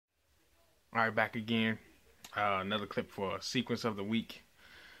Alright, back again. Another clip for a sequence of the week.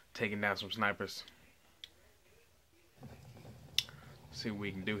 Taking down some snipers. See what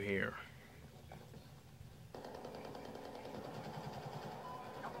we can do here.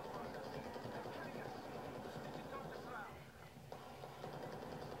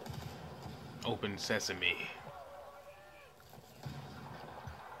 Open sesame.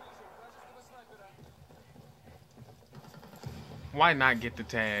 Why not get the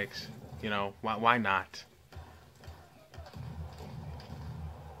tags? You know, why not?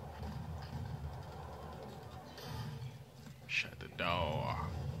 Shut the door.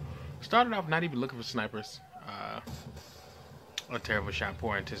 Started off not even looking for snipers. A terrible shot,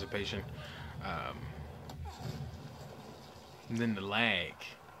 poor anticipation. And then the lag.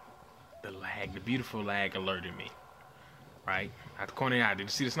 The beautiful lag alerted me. Right? At the corner of the eye. Did you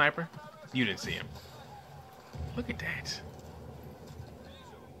see the sniper? You didn't see him. Look at that.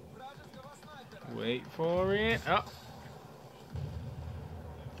 Wait for it. Oh.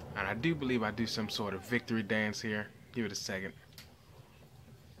 And I do believe I do some sort of victory dance here. Give it a second.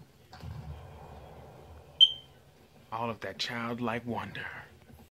 All of that childlike wonder.